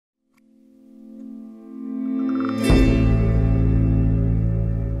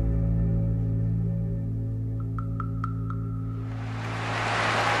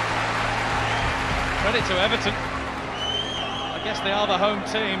Everton. I guess they are the home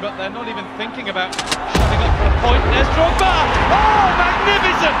team, but they're not even thinking about shutting up for a point. There's Drogba! Oh,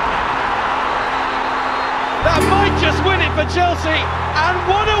 magnificent! That might just win it for Chelsea, and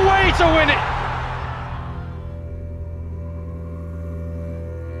what a way to win it!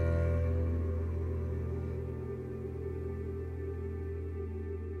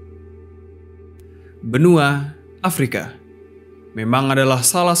 Benua Afrika memang adalah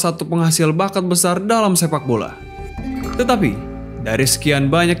salah satu penghasil bakat besar dalam sepak bola. Tetapi, dari sekian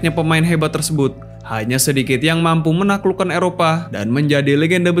banyaknya pemain hebat tersebut, hanya sedikit yang mampu menaklukkan Eropa dan menjadi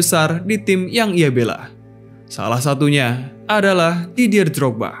legenda besar di tim yang ia bela. Salah satunya adalah Didier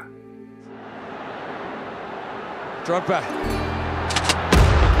Drogba. Drogba.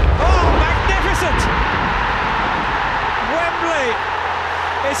 Oh, magnificent! Wembley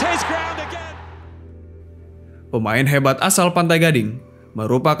is his ground again. Pemain hebat asal Pantai Gading,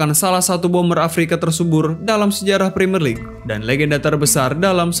 merupakan salah satu bomber Afrika tersubur dalam sejarah Premier League dan legenda terbesar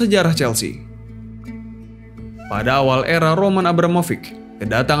dalam sejarah Chelsea. Pada awal era Roman Abramovich,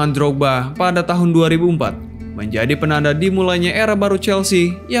 kedatangan Drogba pada tahun 2004 menjadi penanda dimulainya era baru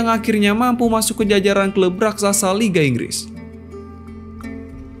Chelsea yang akhirnya mampu masuk ke jajaran klub raksasa Liga Inggris.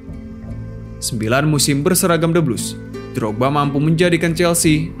 9 musim berseragam The Blues, Drogba mampu menjadikan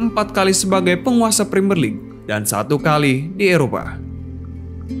Chelsea 4 kali sebagai penguasa Premier League dan 1 kali di Eropa.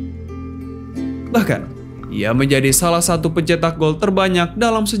 Bahkan, ia menjadi salah satu pencetak gol terbanyak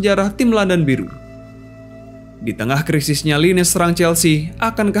dalam sejarah tim London Biru. Di tengah krisisnya lini serang Chelsea,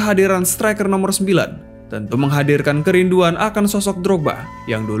 akan kehadiran striker nomor 9 tentu menghadirkan kerinduan akan sosok Drogba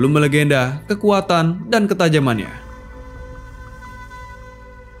yang dulu melegenda kekuatan dan ketajamannya.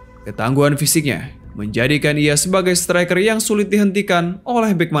 Ketangguhan fisiknya menjadikan ia sebagai striker yang sulit dihentikan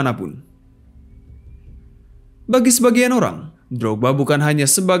oleh bek manapun. Bagi sebagian orang, Drogba bukan hanya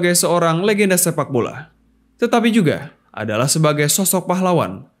sebagai seorang legenda sepak bola, tetapi juga adalah sebagai sosok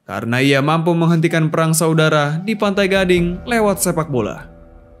pahlawan karena ia mampu menghentikan perang saudara di Pantai Gading lewat sepak bola.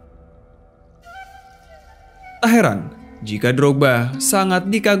 Tak heran jika Drogba sangat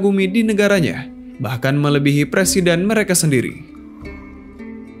dikagumi di negaranya, bahkan melebihi presiden mereka sendiri.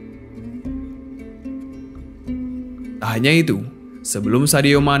 Tak hanya itu, sebelum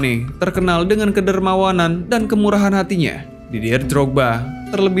Sadio Mane terkenal dengan kedermawanan dan kemurahan hatinya, Didier Drogba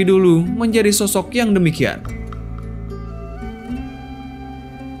terlebih dulu menjadi sosok yang demikian.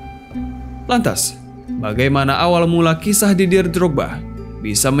 Lantas, bagaimana awal mula kisah Didier Drogba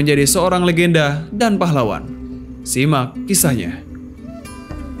bisa menjadi seorang legenda dan pahlawan? Simak kisahnya.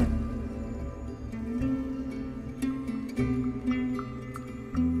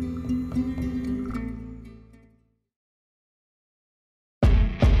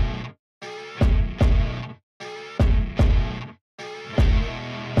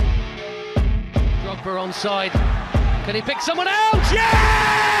 Drogba onside. Can he pick someone out?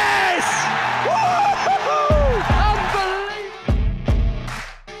 Yes! Woo-hoo-hoo! Unbelievable!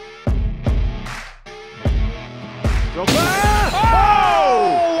 Drogba!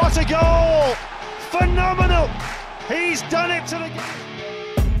 Oh! What a goal! Phenomenal! He's done it to the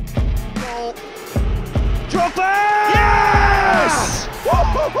goal. Drogba! Yes!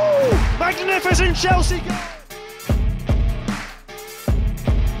 Woo-hoo-hoo! Magnificent Chelsea goal!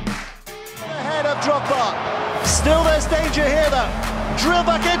 Ahead of Drogba. Still there's danger here though. Drill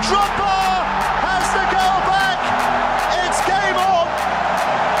back in. Drogba has the goal back. It's game on.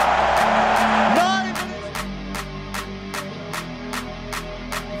 9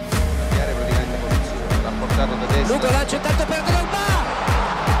 minutes. Luca lancia tanto per Drogba.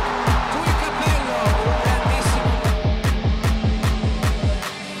 Qui il cappello, grandissimo.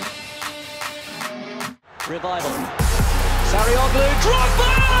 Revival. Sarioglu.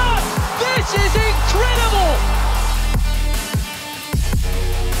 Drogba! This is incredible!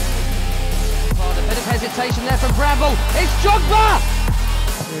 Oh, a bit of hesitation there from Bramble. It's Drogba!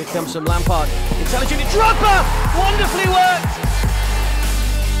 Here comes from Lampard. Intelligent Drogba! Wonderfully worked!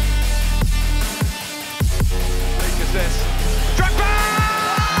 Look at this. Drogba!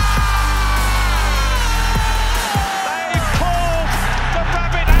 They've pulled the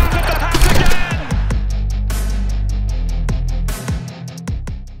rabbit out of the hat again!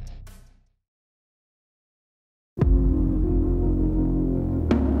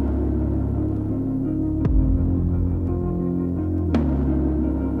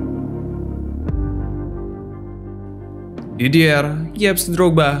 Didier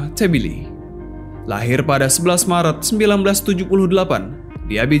Drogba Tebili lahir pada 11 Maret 1978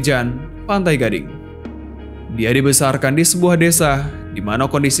 di Abidjan, Pantai Gading. Dia dibesarkan di sebuah desa di mana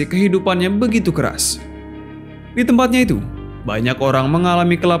kondisi kehidupannya begitu keras. Di tempatnya itu, banyak orang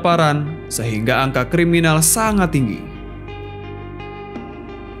mengalami kelaparan sehingga angka kriminal sangat tinggi.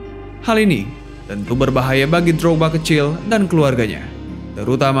 Hal ini tentu berbahaya bagi Drogba kecil dan keluarganya,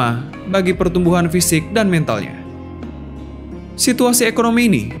 terutama bagi pertumbuhan fisik dan mentalnya. Situasi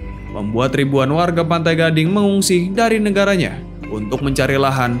ekonomi ini membuat ribuan warga Pantai Gading mengungsi dari negaranya untuk mencari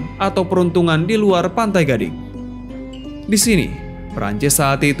lahan atau peruntungan di luar Pantai Gading. Di sini, Prancis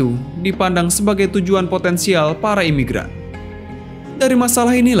saat itu dipandang sebagai tujuan potensial para imigran. Dari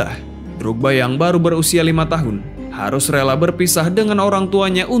masalah inilah, Drogba yang baru berusia 5 tahun harus rela berpisah dengan orang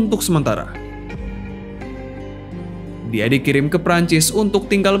tuanya untuk sementara. Dia dikirim ke Prancis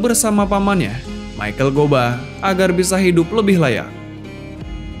untuk tinggal bersama pamannya, Michael Goba, agar bisa hidup lebih layak.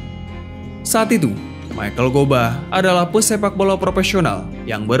 Saat itu, Michael Goba adalah pesepak bola profesional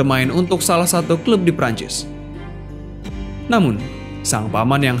yang bermain untuk salah satu klub di Prancis. Namun, sang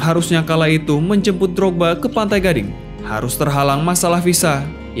paman yang harusnya kala itu menjemput Drogba ke Pantai Gading harus terhalang masalah visa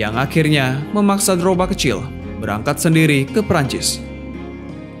yang akhirnya memaksa Drogba kecil berangkat sendiri ke Prancis.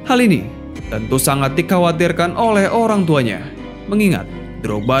 Hal ini tentu sangat dikhawatirkan oleh orang tuanya, mengingat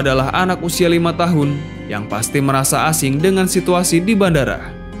Drogba adalah anak usia 5 tahun yang pasti merasa asing dengan situasi di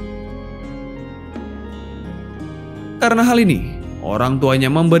bandara. Karena hal ini, orang tuanya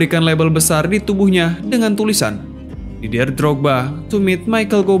memberikan label besar di tubuhnya dengan tulisan Didier Drogba to meet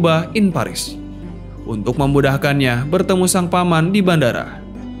Michael Goba in Paris, untuk memudahkannya bertemu sang paman di bandara.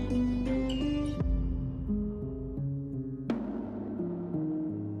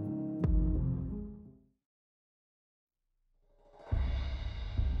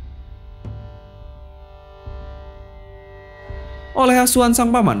 Oleh asuhan sang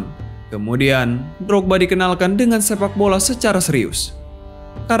paman, kemudian Drogba dikenalkan dengan sepak bola secara serius.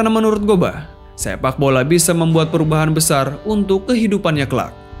 Karena menurut Goba, sepak bola bisa membuat perubahan besar untuk kehidupannya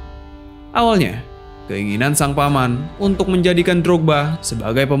kelak. Awalnya, keinginan sang paman untuk menjadikan Drogba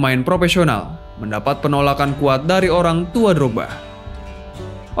sebagai pemain profesional mendapat penolakan kuat dari orang tua Drogba.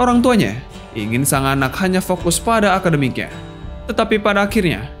 Orang tuanya ingin sang anak hanya fokus pada akademiknya, tetapi pada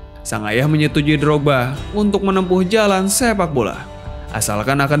akhirnya sang ayah menyetujui Drogba untuk menempuh jalan sepak bola,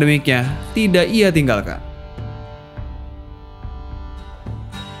 asalkan akademiknya tidak ia tinggalkan.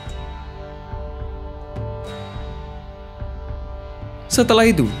 Setelah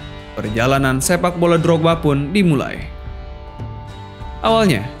itu, perjalanan sepak bola Drogba pun dimulai.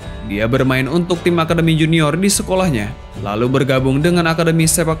 Awalnya, dia bermain untuk tim akademi junior di sekolahnya, lalu bergabung dengan akademi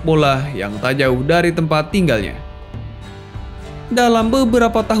sepak bola yang tak jauh dari tempat tinggalnya. Dalam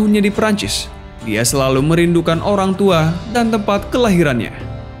beberapa tahunnya di Prancis, dia selalu merindukan orang tua dan tempat kelahirannya.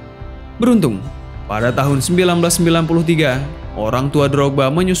 Beruntung, pada tahun 1993, orang tua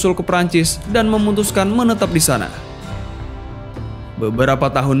Drogba menyusul ke Prancis dan memutuskan menetap di sana. Beberapa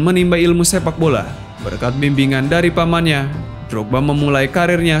tahun menimba ilmu sepak bola, berkat bimbingan dari pamannya, Drogba memulai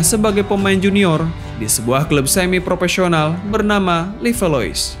karirnya sebagai pemain junior di sebuah klub semi-profesional bernama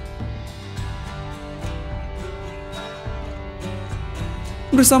Levallois.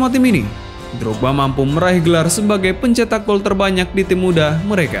 Bersama tim ini, Drogba mampu meraih gelar sebagai pencetak gol terbanyak di tim muda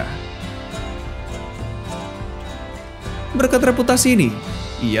mereka. Berkat reputasi ini,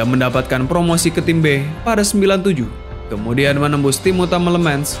 ia mendapatkan promosi ke tim B pada 97. Kemudian menembus tim utama Le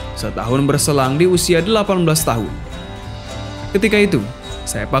Mans setahun berselang di usia 18 tahun. Ketika itu,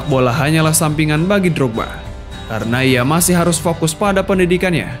 sepak bola hanyalah sampingan bagi Drogba, karena ia masih harus fokus pada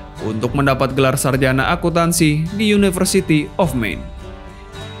pendidikannya untuk mendapat gelar sarjana akuntansi di University of Maine.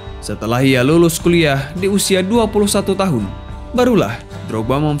 Setelah ia lulus kuliah di usia 21 tahun, barulah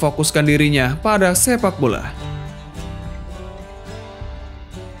Drogba memfokuskan dirinya pada sepak bola.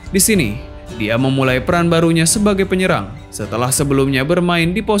 Di sini, dia memulai peran barunya sebagai penyerang setelah sebelumnya bermain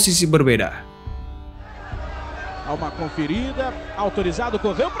di posisi berbeda. Uma conferida, autorizado,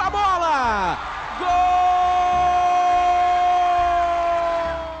 correu para a bola! Gol!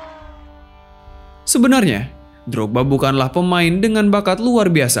 Sebenarnya, Drogba bukanlah pemain dengan bakat luar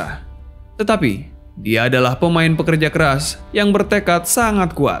biasa, tetapi dia adalah pemain pekerja keras yang bertekad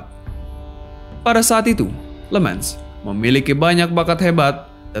sangat kuat. Pada saat itu, Le Mans memiliki banyak bakat hebat,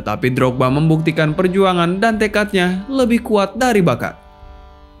 tetapi Drogba membuktikan perjuangan dan tekadnya lebih kuat dari bakat.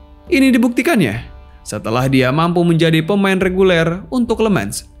 Ini dibuktikannya setelah dia mampu menjadi pemain reguler untuk Le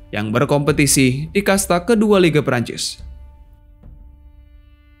Mans yang berkompetisi di kasta kedua Liga Prancis.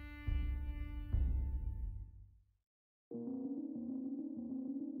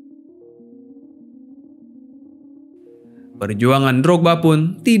 Perjuangan Drogba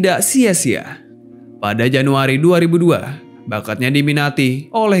pun tidak sia-sia. Pada Januari 2002, bakatnya diminati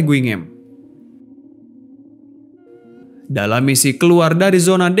oleh Guingamp. Dalam misi keluar dari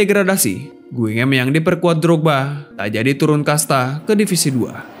zona degradasi, Guingamp yang diperkuat Drogba tak jadi turun kasta ke Divisi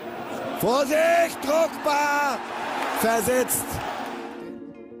 2. Vorsicht, Drogba! Versetzt!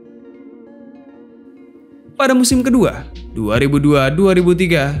 Pada musim kedua,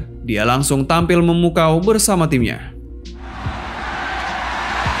 2002-2003, dia langsung tampil memukau bersama timnya.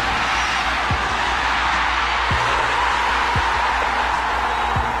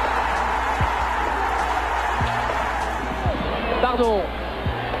 Pardon.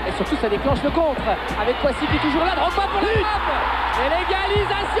 Et surtout, ça déclenche le contre. Avec Kwasi qui est toujours là. Drogba pour la frappe. Et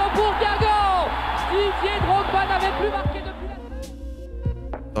l'égalisation pour Diego. Didier Drogba n'avait plus marqué depuis la...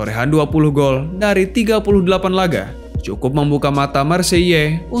 Torehan 20 gol dari 38 laga cukup membuka mata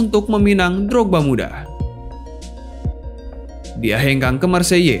Marseille untuk meminang Drogba muda. Dia hengkang ke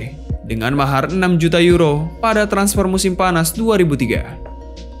Marseille dengan mahar 6 juta euro pada transfer musim panas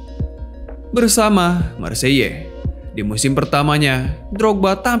 2003. Bersama Marseille, di musim pertamanya,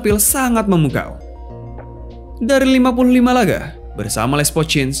 Drogba tampil sangat memukau. Dari 55 laga, bersama Les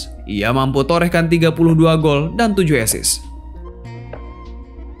Pochins, ia mampu torehkan 32 gol dan 7 assist.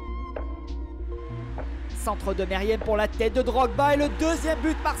 Centre de Meriem pour la tête de Drogba et le deuxième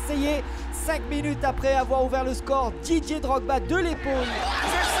but marseillais. 5 minutes après avoir ouvert le score, Didier Drogba de l'épaule.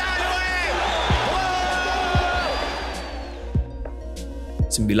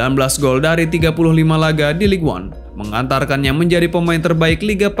 19 gol dari 35 laga di Ligue 1 mengantarkannya menjadi pemain terbaik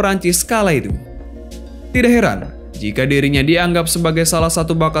Liga Perancis kala itu. Tidak heran jika dirinya dianggap sebagai salah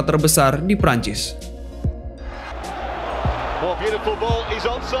satu bakat terbesar di Prancis.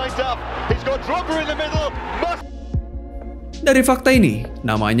 Dari fakta ini,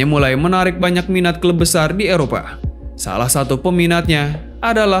 namanya mulai menarik banyak minat klub besar di Eropa. Salah satu peminatnya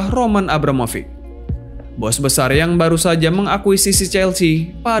adalah Roman Abramovich, bos besar yang baru saja mengakuisisi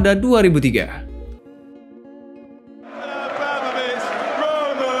Chelsea pada 2003.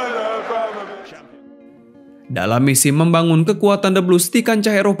 Dalam misi membangun kekuatan The Blues di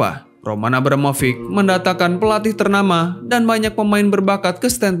kancah Eropa, Roman Abramovich mendatangkan pelatih ternama dan banyak pemain berbakat ke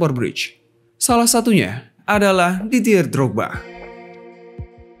Stamford Bridge. Salah satunya adalah Didier Drogba.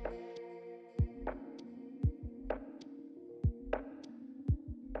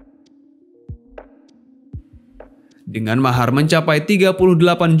 Dengan mahar mencapai 38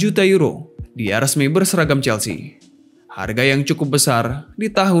 juta euro, dia resmi berseragam Chelsea. Harga yang cukup besar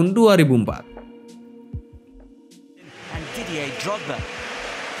di tahun 2004. And Didier Drogba.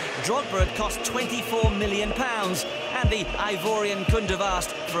 Drogba had cost £24 million and the Ivorian couldn't have asked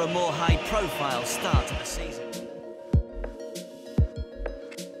for a more high-profile start to the season.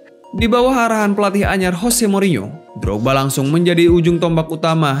 Di bawah arahan pelatih anyar Jose Mourinho, Drogba langsung menjadi ujung tombak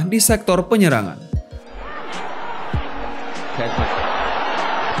utama di sektor penyerangan.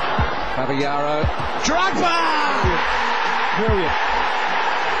 Drogba! Brilliant.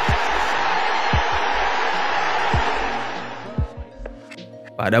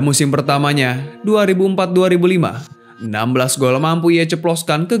 Pada musim pertamanya, 2004-2005, 16 gol mampu ia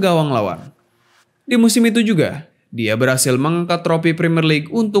ceploskan ke gawang lawan. Di musim itu juga, dia berhasil mengangkat trofi Premier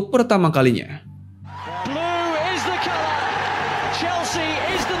League untuk pertama kalinya. Blue is the colour. Chelsea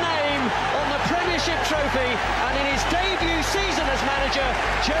is the name on the Premiership trophy. And in his debut season as manager,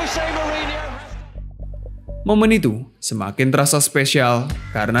 Jose Mourinho... Momen itu semakin terasa spesial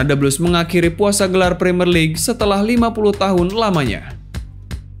karena The Blues mengakhiri puasa gelar Premier League setelah 50 tahun lamanya.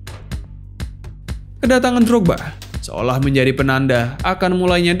 Kedatangan Drogba seolah menjadi penanda akan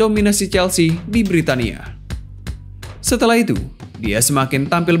mulainya dominasi Chelsea di Britania. Setelah itu, dia semakin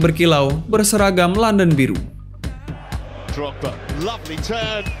tampil berkilau berseragam London biru. Drogba, lovely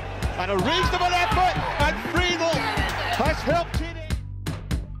turn and a reasonable effort and Friedel has helped it.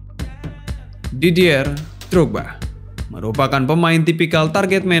 Didier Drogba merupakan pemain tipikal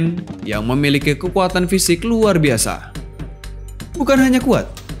target man yang memiliki kekuatan fisik luar biasa. Bukan hanya kuat,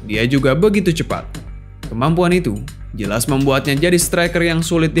 dia juga begitu cepat. Kemampuan itu jelas membuatnya jadi striker yang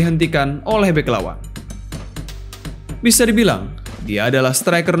sulit dihentikan oleh bek lawan. Bisa dibilang, dia adalah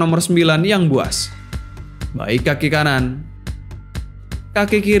striker nomor 9 yang buas. Baik kaki kanan,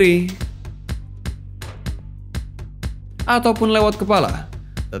 kaki kiri, ataupun lewat kepala,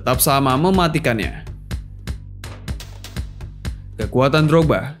 tetap sama mematikannya. Kekuatan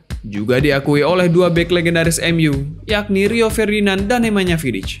Drogba juga diakui oleh dua bek legendaris MU, yakni Rio Ferdinand dan Nemanja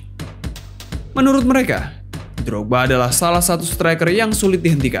Vidic. Menurut mereka, Drogba adalah salah satu striker yang sulit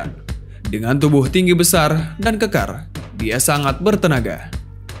dihentikan. Dengan tubuh tinggi besar dan kekar, dia sangat bertenaga.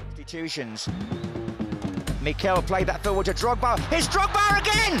 Mikel played that forward to Drogba. It's Drogba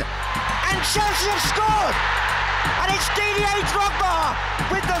again! And Chelsea have scored! And it's Didier Drogba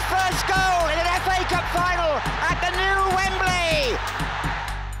with the first goal in an FA Cup final at the new Wembley!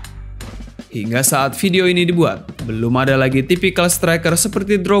 Hingga saat video ini dibuat, belum ada lagi tipikal striker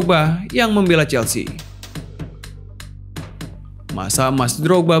seperti Drogba yang membela Chelsea. Masa emas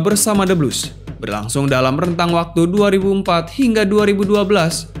Drogba bersama The Blues berlangsung dalam rentang waktu 2004 hingga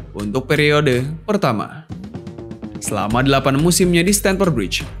 2012 untuk periode pertama. Selama 8 musimnya di Stamford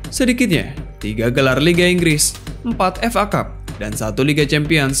Bridge, sedikitnya 3 gelar Liga Inggris, 4 FA Cup, dan 1 Liga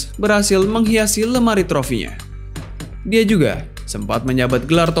Champions berhasil menghiasi lemari trofinya. Dia juga sempat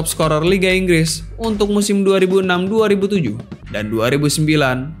menjabat gelar top scorer Liga Inggris untuk musim 2006-2007 dan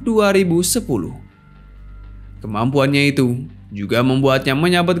 2009-2010. Kemampuannya itu juga membuatnya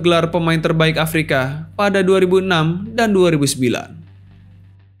menjabat gelar pemain terbaik Afrika pada 2006 dan 2009.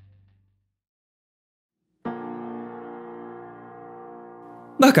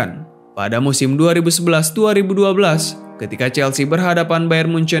 Bahkan, pada musim 2011-2012, ketika Chelsea berhadapan Bayern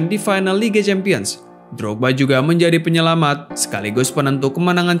Munchen di final Liga Champions, Drogba juga menjadi penyelamat sekaligus penentu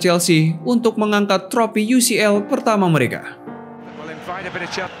kemenangan Chelsea untuk mengangkat trofi UCL pertama mereka.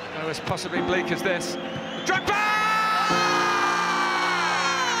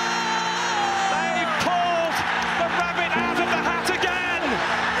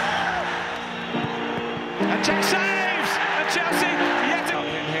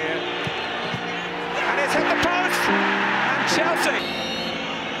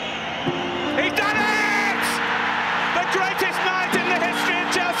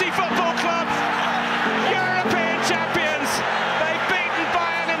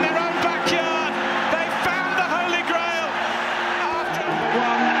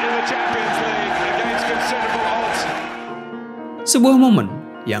 Sebuah momen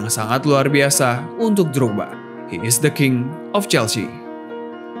yang sangat luar biasa untuk Drogba. He is the king of Chelsea.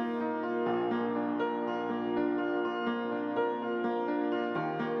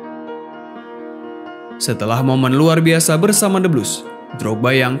 Setelah momen luar biasa bersama The Blues,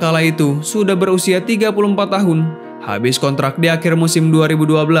 Drogba yang kala itu sudah berusia 34 tahun, habis kontrak di akhir musim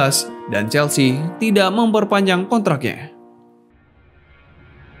 2012 dan Chelsea tidak memperpanjang kontraknya.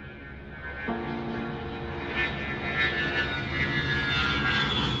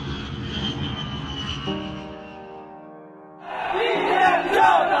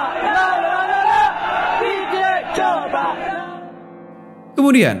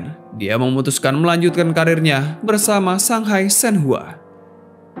 Kemudian, dia memutuskan melanjutkan karirnya bersama Shanghai Shenhua.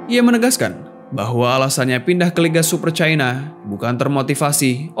 Ia menegaskan bahwa alasannya pindah ke Liga Super China bukan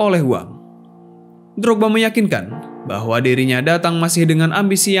termotivasi oleh uang. Drogba meyakinkan bahwa dirinya datang masih dengan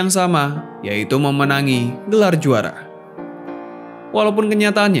ambisi yang sama, yaitu memenangi gelar juara. Walaupun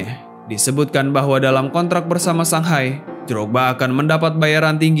kenyataannya disebutkan bahwa dalam kontrak bersama Shanghai, Drogba akan mendapat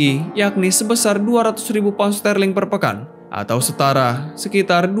bayaran tinggi yakni sebesar 200.000 pound sterling per pekan, atau setara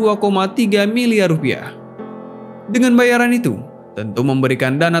sekitar 2,3 miliar rupiah. Dengan bayaran itu, tentu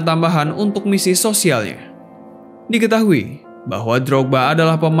memberikan dana tambahan untuk misi sosialnya. Diketahui bahwa Drogba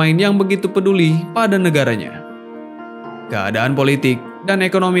adalah pemain yang begitu peduli pada negaranya. Keadaan politik dan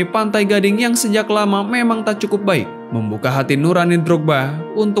ekonomi Pantai Gading yang sejak lama memang tak cukup baik membuka hati nurani Drogba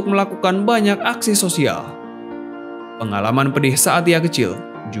untuk melakukan banyak aksi sosial. Pengalaman pedih saat ia kecil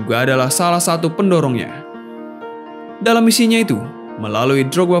juga adalah salah satu pendorongnya. Dalam misinya itu, melalui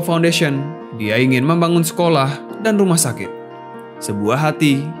Drogba Foundation, dia ingin membangun sekolah dan rumah sakit. Sebuah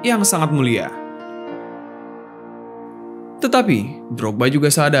hati yang sangat mulia. Tetapi, Drogba juga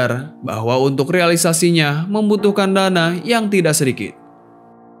sadar bahwa untuk realisasinya membutuhkan dana yang tidak sedikit.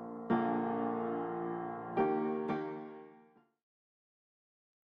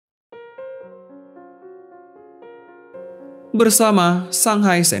 Bersama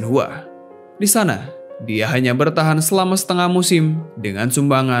Shanghai Shenhua, di sana, dia hanya bertahan selama setengah musim dengan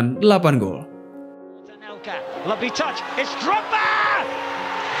sumbangan 8 gol.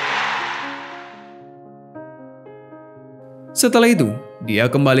 Setelah itu, dia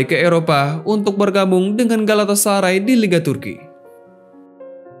kembali ke Eropa untuk bergabung dengan Galatasaray di Liga Turki.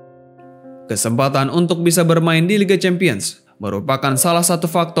 Kesempatan untuk bisa bermain di Liga Champions merupakan salah satu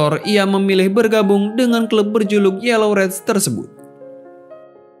faktor ia memilih bergabung dengan klub berjuluk Yellow Reds tersebut.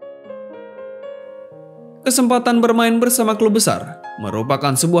 Kesempatan bermain bersama klub besar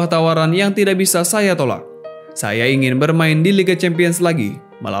merupakan sebuah tawaran yang tidak bisa saya tolak. Saya ingin bermain di Liga Champions lagi,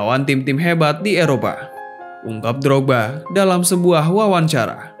 melawan tim-tim hebat di Eropa, ungkap Drogba dalam sebuah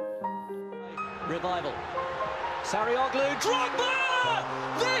wawancara.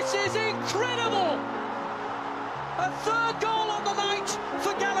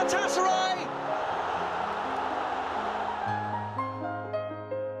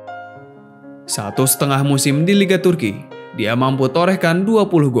 Satu setengah musim di Liga Turki, dia mampu torehkan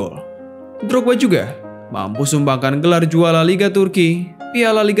 20 gol. Drogba juga mampu sumbangkan gelar juara Liga Turki,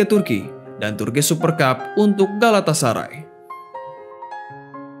 Piala Liga Turki, dan Turki Super Cup untuk Galatasaray.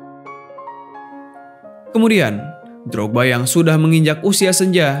 Kemudian, Drogba yang sudah menginjak usia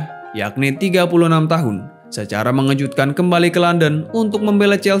senja, yakni 36 tahun, secara mengejutkan kembali ke London untuk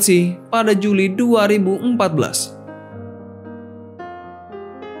membela Chelsea pada Juli 2014.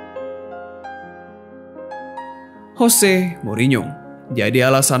 Jose Mourinho jadi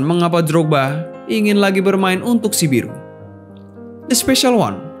alasan mengapa Drogba ingin lagi bermain untuk si biru. The Special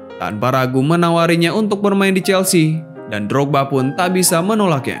One tanpa ragu menawarinya untuk bermain di Chelsea dan Drogba pun tak bisa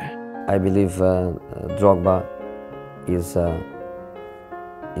menolaknya. I believe Drogba is a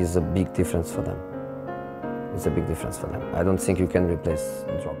big difference for them. It's a big difference for them. I don't think you can replace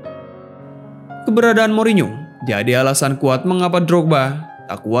Drogba. Keberadaan Mourinho jadi alasan kuat mengapa Drogba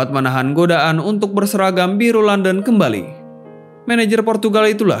tak kuat menahan godaan untuk berseragam biru London kembali. Manajer Portugal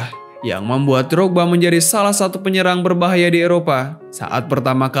itulah yang membuat Drogba menjadi salah satu penyerang berbahaya di Eropa saat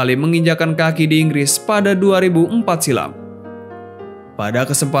pertama kali menginjakan kaki di Inggris pada 2004 silam. Pada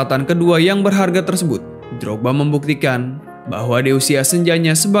kesempatan kedua yang berharga tersebut, Drogba membuktikan bahwa di usia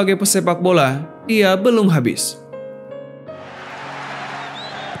senjanya sebagai pesepak bola, dia belum habis.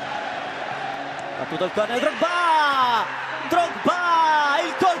 Drogba,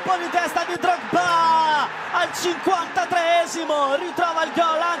 il colpo di testa di Drogba al 53esimo, ritrova il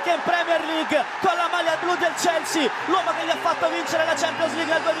gol anche in Premier League con la maglia blu del Chelsea, l'uomo che gli ha fatto vincere la Champions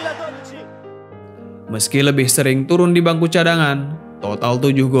League nel 2012. Meski lebih sering turun di bangku cadangan, total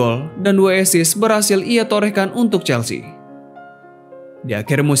 7 gol dan 2 assist berhasil ia torehkan untuk Chelsea. Di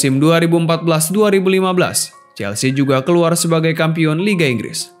akhir musim 2014-2015, Chelsea juga keluar sebagai kampion Liga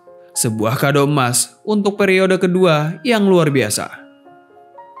Inggris. Sebuah kado emas untuk periode kedua yang luar biasa.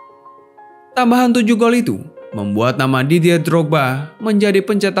 Tambahan 7 gol itu membuat nama Didier Drogba menjadi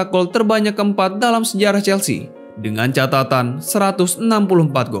pencetak gol terbanyak keempat dalam sejarah Chelsea dengan catatan 164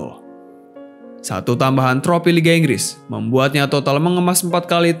 gol. Satu tambahan trofi Liga Inggris membuatnya total mengemas 4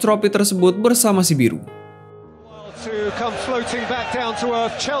 kali trofi tersebut bersama si biru. To come floating back down to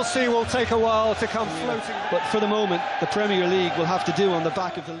earth, Chelsea will take a while to come floating. But for the moment, the Premier League will have to do on the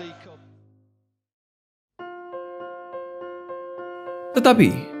back of the League Cup. Tetapi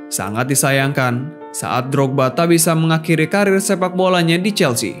sangat disayangkan saat Drogba tak bisa mengakhiri karir sepak bolanya di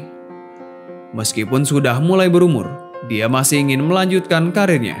Chelsea. Meskipun sudah mulai berumur, dia masih ingin melanjutkan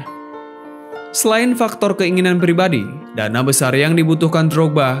karirnya. Selain faktor keinginan pribadi, dana besar yang dibutuhkan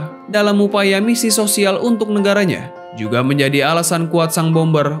Drogba dalam upaya misi sosial untuk negaranya juga menjadi alasan kuat sang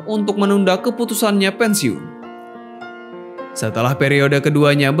bomber untuk menunda keputusannya pensiun. Setelah periode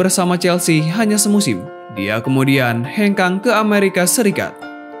keduanya bersama Chelsea hanya semusim, dia kemudian hengkang ke Amerika Serikat.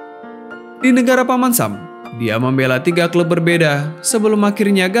 Di negara Paman Sam, dia membela 3 klub berbeda sebelum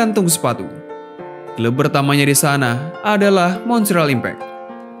akhirnya gantung sepatu. Klub pertamanya di sana adalah Montreal Impact.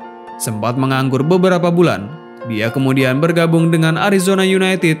 Sempat menganggur beberapa bulan, dia kemudian bergabung dengan Arizona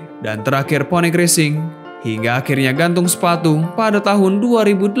United dan terakhir Phoenix Racing, hingga akhirnya gantung sepatu pada tahun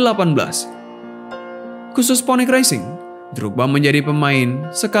 2018. Khusus Phoenix Racing, Drogba menjadi pemain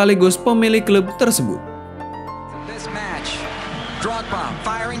sekaligus pemilik klub tersebut. This match, Drogba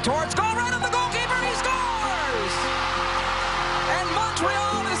firing towards goal, right on the goalkeeper, he scores! And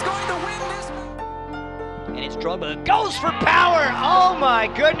Montreal is going to win this match. And it's Drogba goes for power. Oh my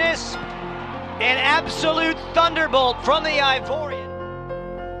goodness. An absolute thunderbolt from the Ivorian.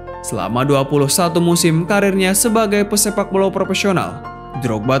 Selama 21 musim karirnya sebagai pesepak bola profesional,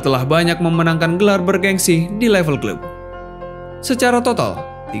 Drogba telah banyak memenangkan gelar bergengsi di level klub. Secara total,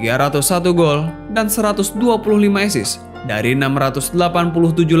 301 gol dan 125 assist dari 687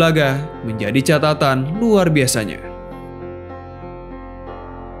 laga menjadi catatan luar biasanya.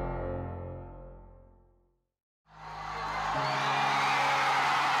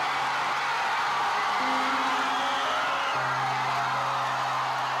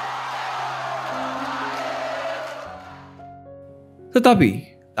 Tetapi,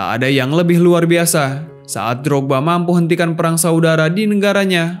 tak ada yang lebih luar biasa saat Drogba mampu hentikan perang saudara di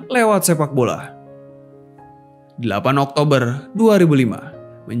negaranya lewat sepak bola. 8 Oktober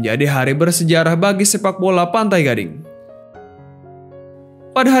 2005 menjadi hari bersejarah bagi sepak bola Pantai Gading.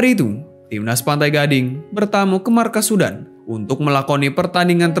 Pada hari itu, timnas Pantai Gading bertamu ke markas Sudan untuk melakoni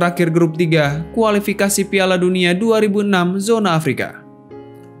pertandingan terakhir grup 3 kualifikasi Piala Dunia 2006 zona Afrika.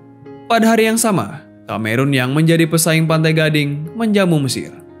 Pada hari yang sama, Kamerun yang menjadi pesaing Pantai Gading menjamu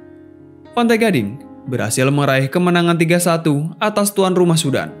Mesir. Pantai Gading berhasil meraih kemenangan 3-1 atas tuan rumah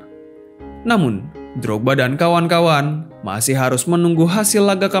Sudan. Namun, Drogba dan kawan-kawan masih harus menunggu hasil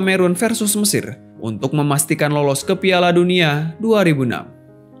laga Kamerun versus Mesir untuk memastikan lolos ke Piala Dunia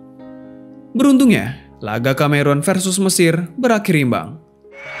 2006. Beruntungnya, laga Kamerun versus Mesir berakhir imbang.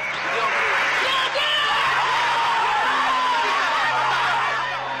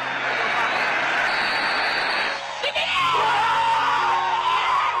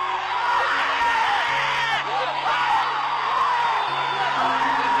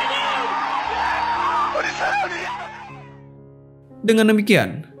 Dengan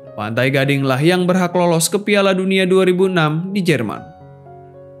demikian, Pantai Gadinglah yang berhak lolos ke Piala Dunia 2006 di Jerman.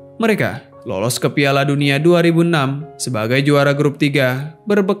 Mereka lolos ke Piala Dunia 2006 sebagai juara grup 3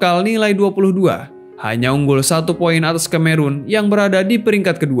 berbekal nilai 22, hanya unggul 1 poin atas Kamerun yang berada di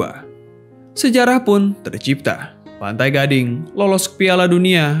peringkat kedua. Sejarah pun tercipta. Pantai Gading lolos ke Piala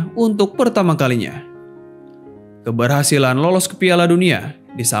Dunia untuk pertama kalinya. Keberhasilan lolos ke Piala Dunia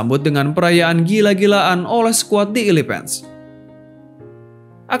disambut dengan perayaan gila-gilaan oleh skuad The Elephants.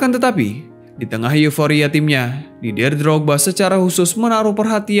 Akan tetapi, di tengah euforia timnya, Didier Drogba secara khusus menaruh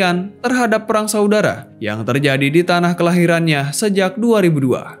perhatian terhadap perang saudara yang terjadi di tanah kelahirannya sejak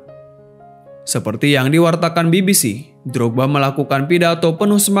 2002. Seperti yang diwartakan BBC, Drogba melakukan pidato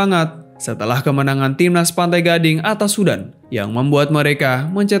penuh semangat setelah kemenangan timnas Pantai Gading atas Sudan yang membuat mereka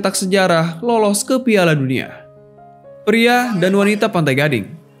mencetak sejarah lolos ke Piala Dunia. Pria dan wanita Pantai Gading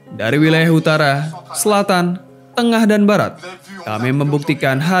dari wilayah utara, selatan, tengah, dan barat, kami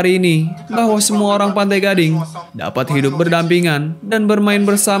membuktikan hari ini bahwa semua orang Pantai Gading dapat hidup berdampingan dan bermain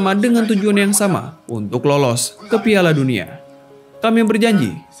bersama dengan tujuan yang sama untuk lolos ke Piala Dunia. Kami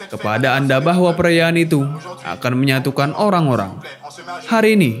berjanji kepada Anda bahwa perayaan itu akan menyatukan orang-orang.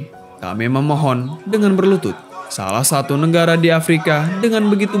 Hari ini, kami memohon dengan berlutut, salah satu negara di Afrika dengan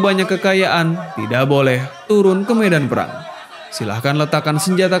begitu banyak kekayaan tidak boleh turun ke medan perang. Silahkan letakkan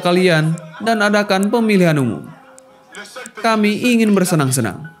senjata kalian dan adakan pemilihan umum. Kami ingin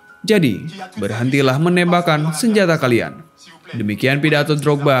bersenang-senang, jadi berhentilah menembakkan senjata kalian. Demikian pidato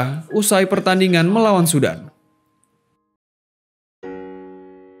Drogba usai pertandingan melawan Sudan.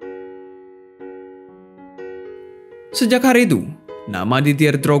 Sejak hari itu, nama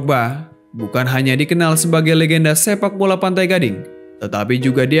Didier Drogba bukan hanya dikenal sebagai legenda sepak bola Pantai Gading, tetapi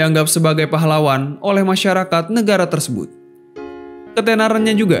juga dianggap sebagai pahlawan oleh masyarakat negara tersebut.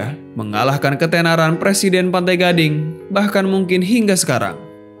 Ketenarannya juga mengalahkan ketenaran Presiden Pantai Gading, bahkan mungkin hingga sekarang.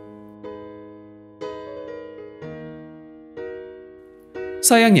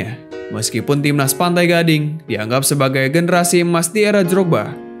 Sayangnya, meskipun timnas Pantai Gading dianggap sebagai generasi emas di era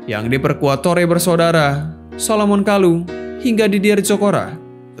Drogba, yang diperkuat Tore bersaudara, Solomon Kalou, hingga Didier Drogba,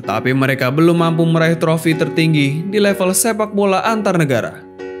 tetapi mereka belum mampu meraih trofi tertinggi di level sepak bola antar negara.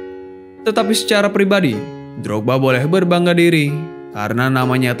 Tetapi secara pribadi, Drogba boleh berbangga diri karena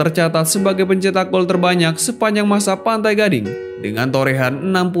namanya tercatat sebagai pencetak gol terbanyak sepanjang masa Pantai Gading dengan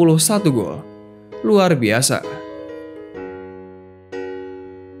torehan 61 gol. Luar biasa.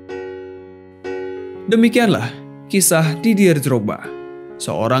 Demikianlah kisah Didier Drogba,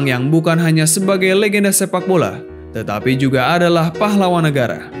 seorang yang bukan hanya sebagai legenda sepak bola, tetapi juga adalah pahlawan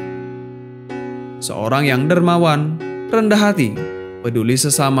negara. Seorang yang dermawan, rendah hati, peduli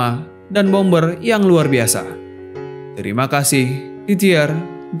sesama, dan bomber yang luar biasa. Terima kasih, Didier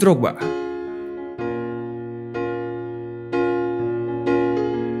Drogba.